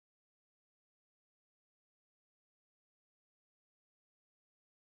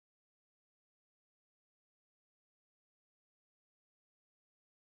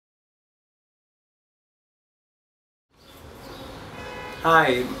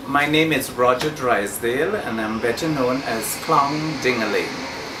Hi, my name is Roger Drysdale and I'm better known as Clown Dingaling.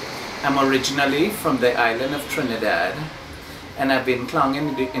 I'm originally from the island of Trinidad and I've been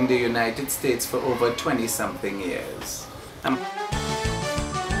clowning in the United States for over 20-something years. Smart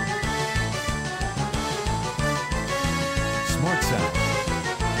Sound.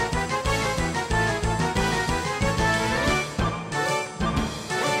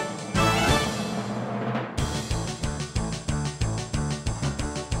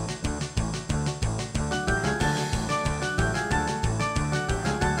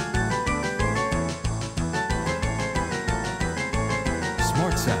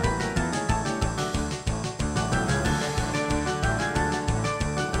 Smart Sound.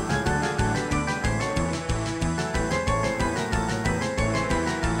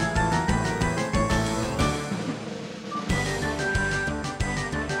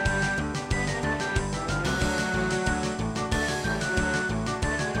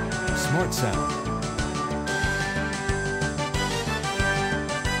 Smart Sound.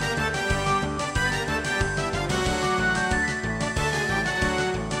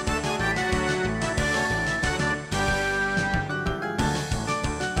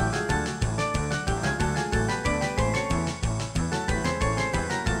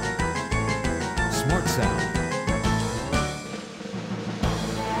 Smart Sound.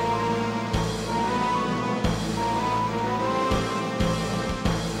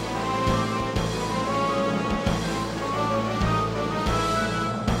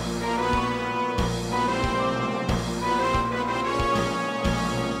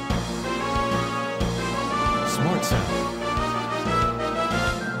 Smart Sound.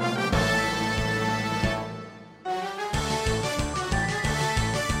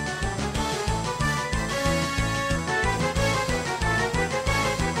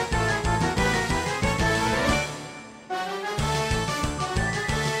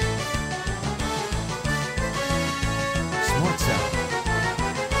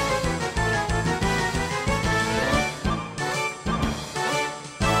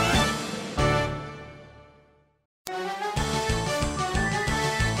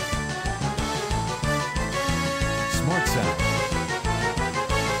 Smart Sound. Smart Sound.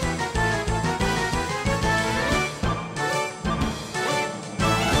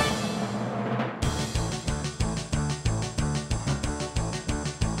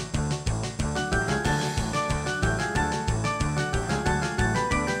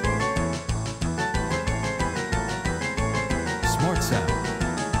 Smart Sound.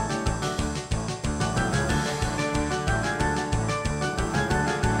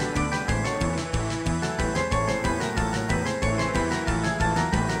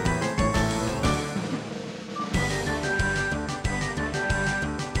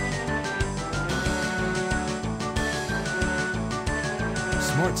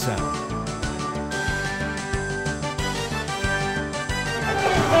 Smart Sound.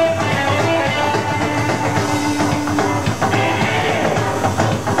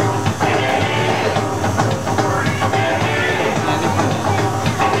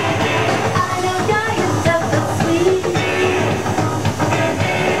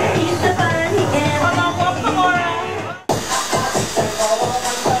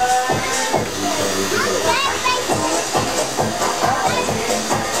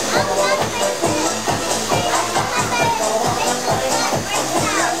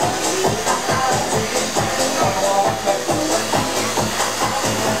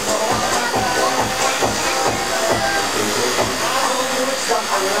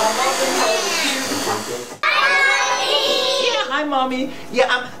 Hi, Mommy.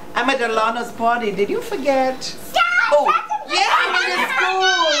 Yeah, I'm at Alana's party. Did you forget? Stop! Oh, yeah, I'm in school.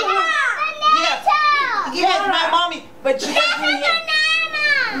 Yes, my mommy. But she doesn't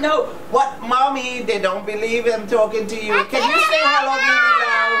hear. No, what, Mommy? They don't believe I'm talking to you. Can you say hello really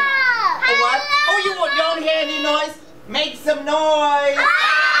loud? What? Oh, you don't hear any noise? Make some noise.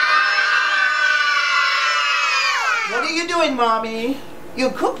 What are you doing, Mommy?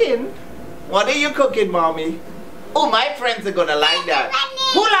 You cooking? What are you cooking, Mommy? Oh, my friends are gonna like that.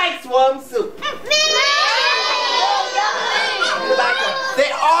 Who likes worm soup? You like it?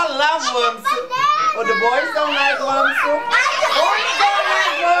 They all love worm soup. Oh, the boys don't like worm soup? Boys don't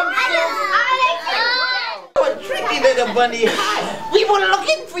like worm soup. What a tricky little bunny. Hi. We were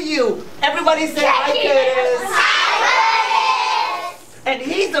looking for you. Everybody say hi, Curtis. And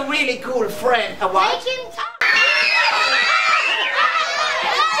he's a really cool friend. What?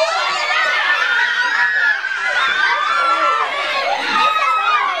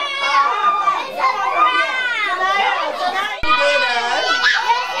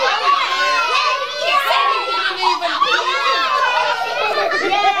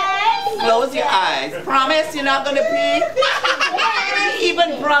 Promise you're not gonna pee? He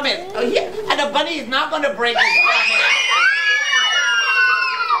even promised. Oh, yeah. And the bunny is not gonna break his promise.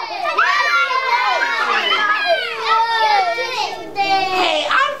 Hey,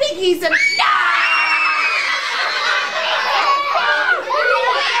 I think he's a...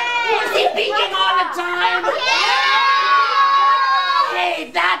 Is he peeking all the time?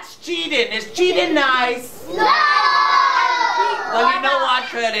 Hey, that's cheating. Is cheating nice? Well, you know what,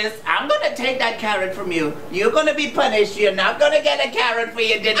 Curtis? I'm going to take that carrot from you. You're going to be punished. You're not going to get a carrot for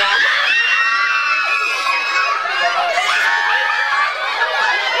your dinner.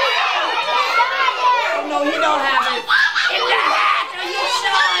 Oh, no, you don't have it. In the hat, are you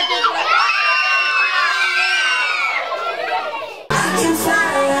sure? I can fly,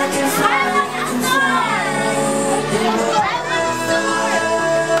 I can fly, I can fly.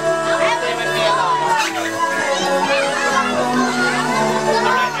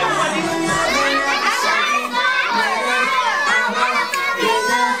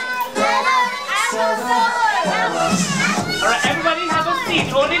 Alright, everybody have a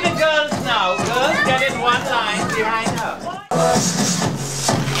seat. Only the girls now. Girls get in one line behind her.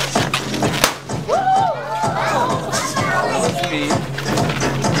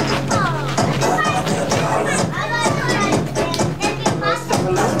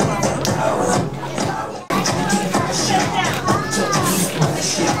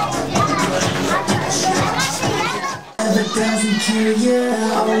 It doesn't kill you,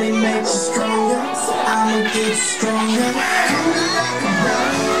 only makes you stronger. So I'ma get stronger.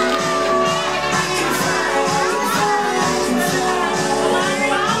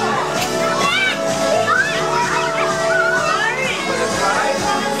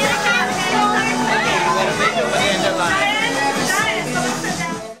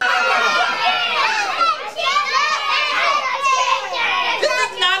 This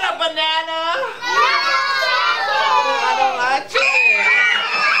is not a banana. I don't like chicken.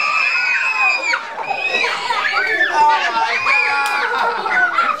 Oh my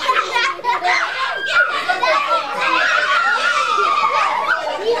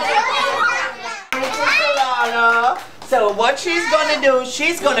God. So what she's gonna do,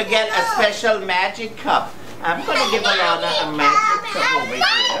 she's gonna get a special magic cup. I'm gonna give Alana a magic cup over here.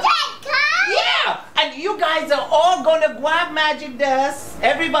 Yeah, and you guys are all gonna grab magic dust.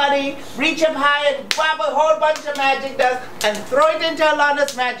 Everybody, reach up high and grab a whole bunch of magic dust and throw it into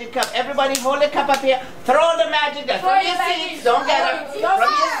Alana's magic cup. Everybody, hold the cup up here. Throw the magic dust. From your seats, don't get it. From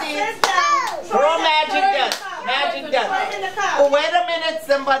your seats, throw magic dust. Magic dust. Oh, wait a minute,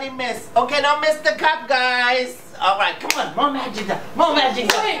 somebody missed. Okay, don't miss the cup, guys. All right, come on, more magic dust. More magic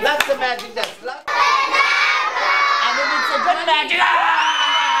dust. Lots of magic dust. And if it's a good magic.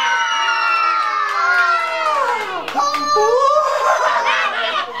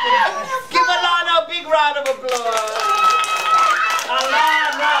 Give Alana a big round of applause.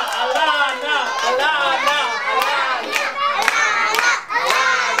 Alana, Alana, Alana,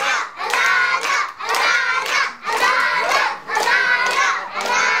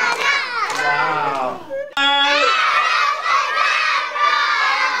 Wow.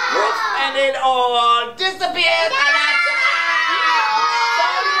 And it all disappeared.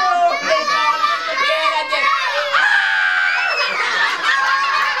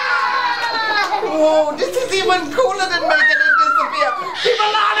 Whoa, this is even cooler than making it disappear. Give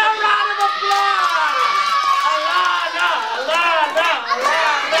Alana a round of applause. Alana, Alana,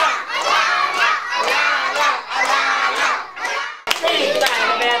 Alana, Alana, Alana. Please,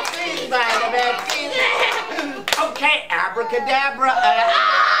 Spider-Man, please, Spider-Man, please. Okay, abracadabra.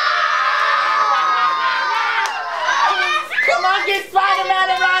 Come on, give Spider-Man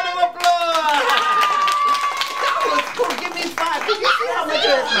a round of applause. That was cool. Give me 5. Did you see how much it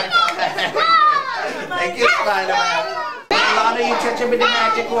is, man? Thank you, Spider-Man. Alana, you touch her with the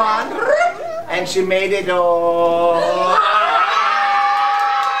magic wand. And she made it all.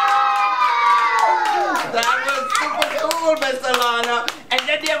 That was super cool, Miss Alana. And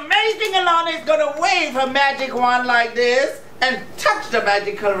then the amazing Alana is going to wave her magic wand like this and touch the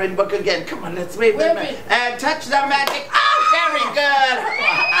magic coloring book again. Come on, let's wave it. And touch the magic. Oh, very good.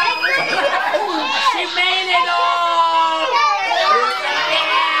 She made it all.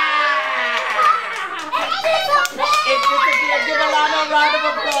 It disappeared. Give Alana a round of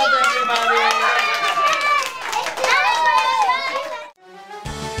applause, everybody.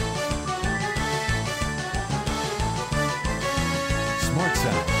 Smart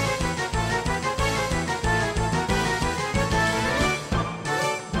Sound.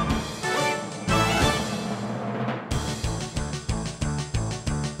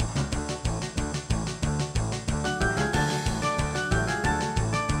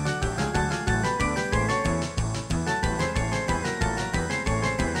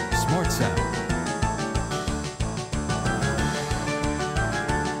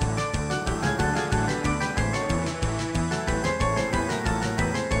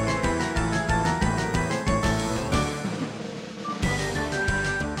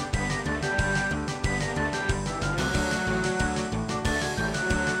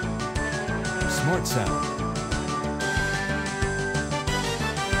 Smart sound.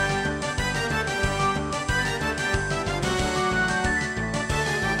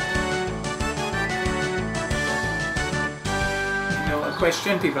 A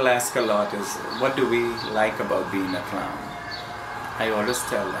question people ask a lot is, what do we like about being a clown? I always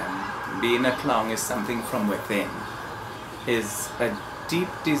tell them, being a clown is something from within, is a deep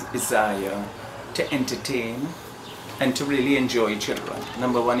desire to entertain and to really enjoy children.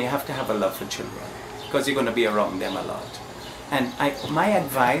 Number one, you have to have a love for children because you're going to be around them a lot. And my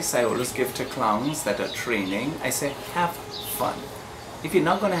advice I always give to clowns that are training, I say, have fun. If you're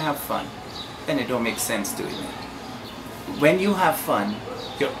not going to have fun, then it don't make sense doing it. When you have fun,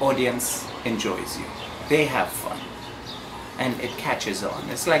 your audience enjoys you. They have fun. And it catches on.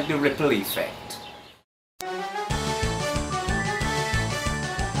 It's like the ripple effect.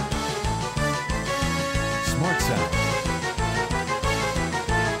 Smart sound.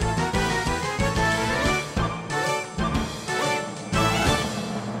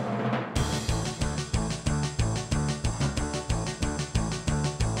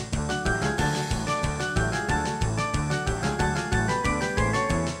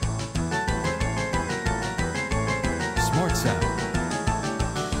 Smart sound.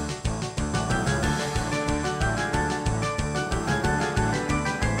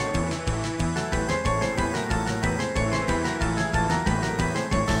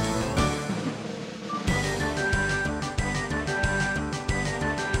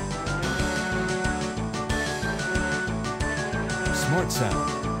 Smart sound.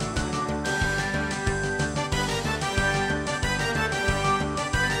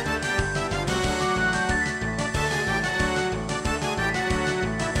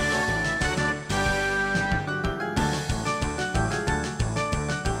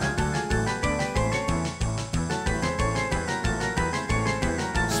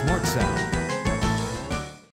 Smart sound.